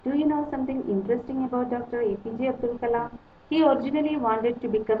know something interesting about Dr. APJ Abdul Kalam? He originally wanted to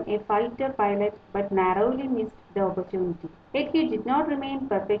become a fighter pilot but narrowly missed the opportunity. Yet he did not remain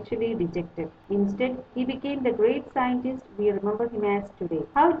perpetually dejected. Instead, he became the great scientist we remember him as today.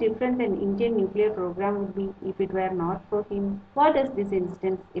 How different an Indian nuclear program would be if it were not for him? What does this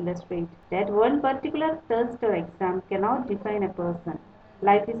instance illustrate? That one particular test or exam cannot define a person.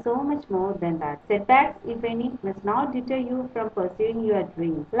 Life is so much more than that. Setbacks, if any, must not deter you from pursuing your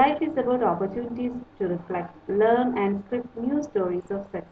dreams. Life is about opportunities to reflect, learn, and script new stories of success.